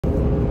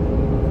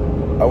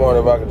I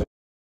wonder if I could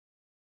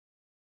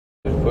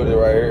just put it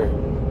right here.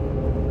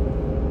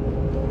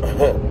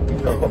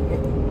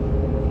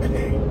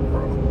 Hey,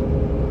 bro.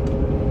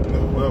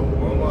 New level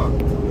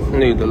unlocked.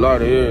 Need the lot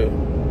here.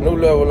 New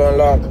level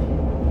unlocked.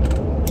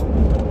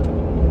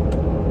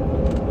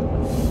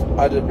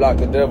 I just blocked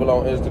the devil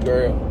on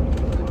Instagram.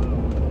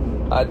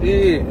 I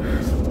did. You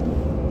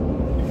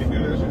can do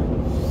that shit?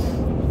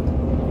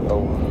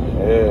 Oh,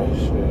 yeah,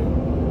 shit.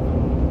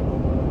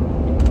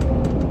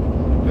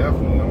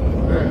 Definitely don't do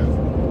that.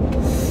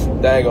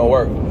 That ain't gonna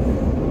work.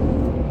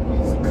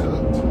 He's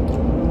cooked.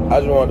 I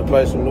just wanted to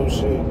play some new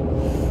shit.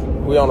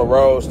 We on the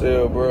road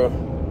still, bro.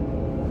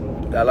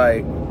 Got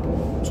like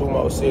 2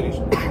 more cities.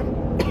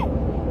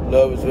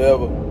 Love is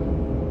forever.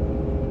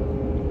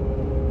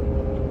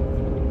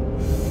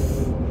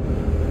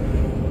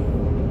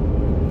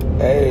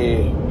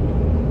 Hey,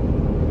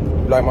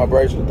 you like my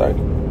bracelet? Thank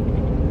you.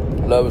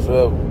 Love is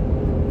forever.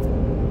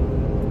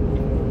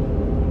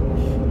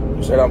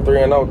 You said I'm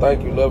 3-0.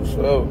 Thank you. Love is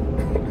forever.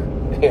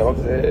 You know what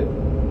I'm saying?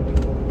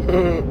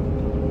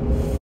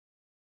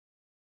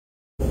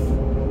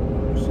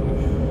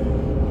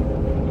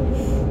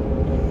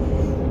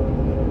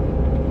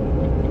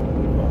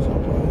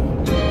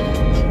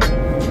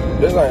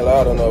 This ain't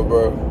loud enough,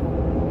 bro.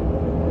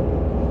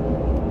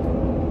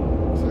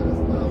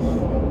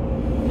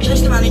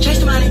 Chase the money, chase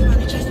the money,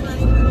 chase the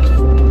money.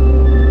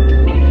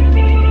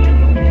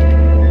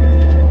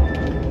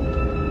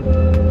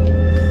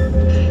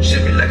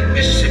 Ship me like a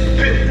Mississippi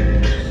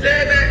pimp.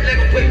 Lay back like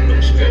a waiting on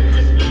the strip.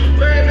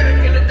 Right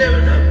back in the day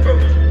when I'm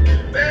broke.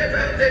 Right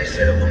back, they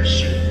said I wanna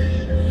shoot.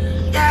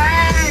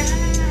 Yeah.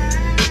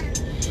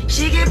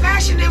 She get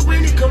passionate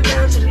when it come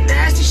down to the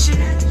nasty shit.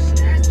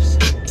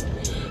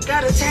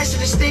 Got attached to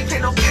the stick, play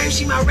no game,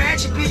 she my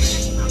ratchet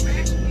bitch.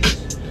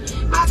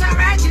 My time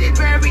ratchet, it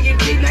bury it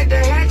deep like the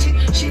hatchet.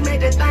 She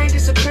made that thing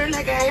disappear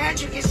like a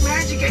hatchet. It's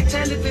magic, can't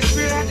tell if it's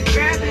real, I have to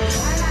grab it.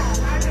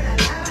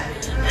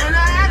 And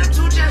her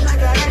attitude just like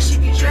a hat, she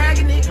be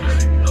dragging it.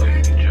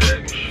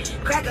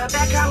 Crack her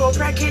back, I won't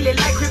crack, kill it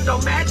like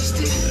crypto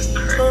majesty.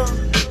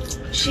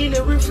 She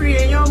live with free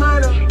in your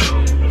mind,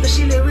 but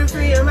she live with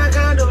free in my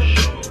condo.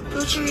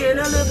 Gucci in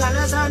a little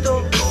Palo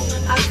Santo.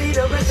 I feed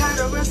her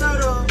ricotta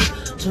risotto.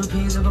 2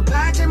 pieces of a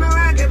pie, take my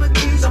rocket with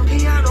keys on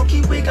piano.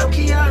 Keep weak, I'm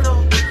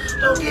Keanu.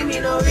 Don't give me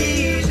no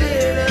reason.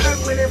 The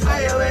earth with the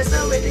fire, where's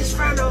up with this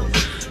frontal?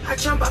 I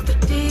jump off the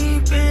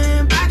deep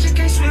end. Patrick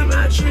can't swim,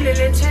 I trillion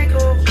and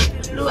tangle.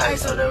 New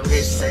ice on the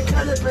wrist, same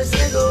color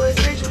Prosecco.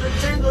 It's Rachel the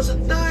tangles a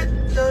thud.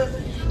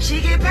 She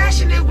get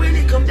passionate when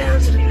it come down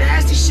to the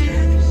nasty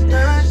shit.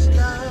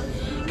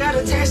 Got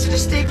attached to the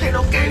stick, play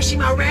no game, she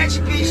my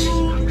ratchet bitch.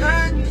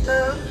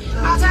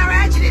 My time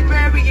ratchet, it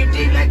bury you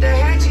deep like the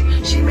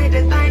hatchet. She made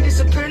that thing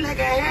disappear like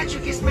a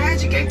hatchet. It's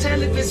magic, can't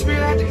tell if it's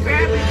real, I have to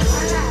grab it.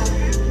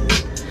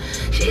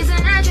 She's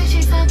an actress,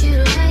 she fucking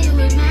the way you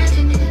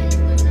imagine it.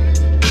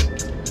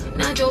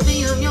 Not your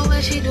VM, your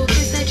way she do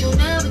things that you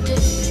never did.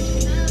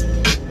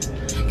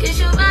 Get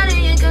your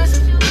body and girls,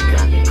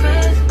 got me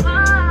crazy.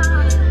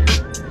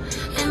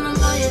 And the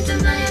more you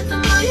deny it, the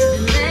more you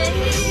delay.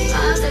 I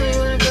say we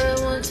wanna go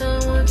one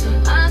time.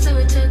 I say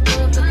we take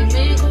one fucking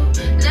vehicle.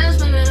 Let's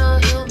blame it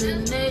on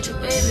human nature,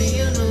 baby.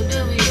 You know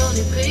that we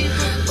only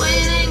people. Boy,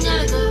 it ain't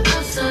gotta go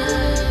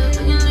outside.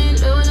 We can lean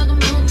low like a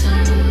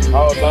mountain.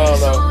 All time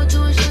though.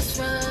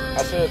 I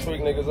should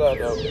tweak niggas out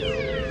though.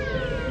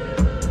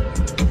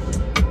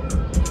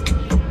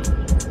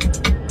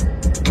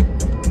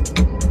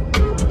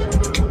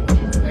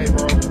 Hey,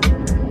 bro.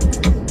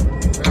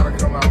 Gotta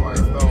come out like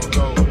Stone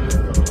Cold.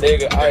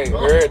 Nigga, hey,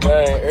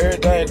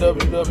 everything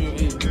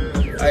WWE.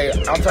 Hey,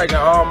 I'm taking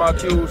all my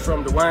cues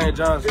from Dwayne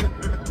Johnson.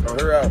 From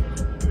here out.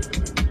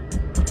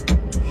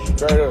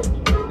 Straight up.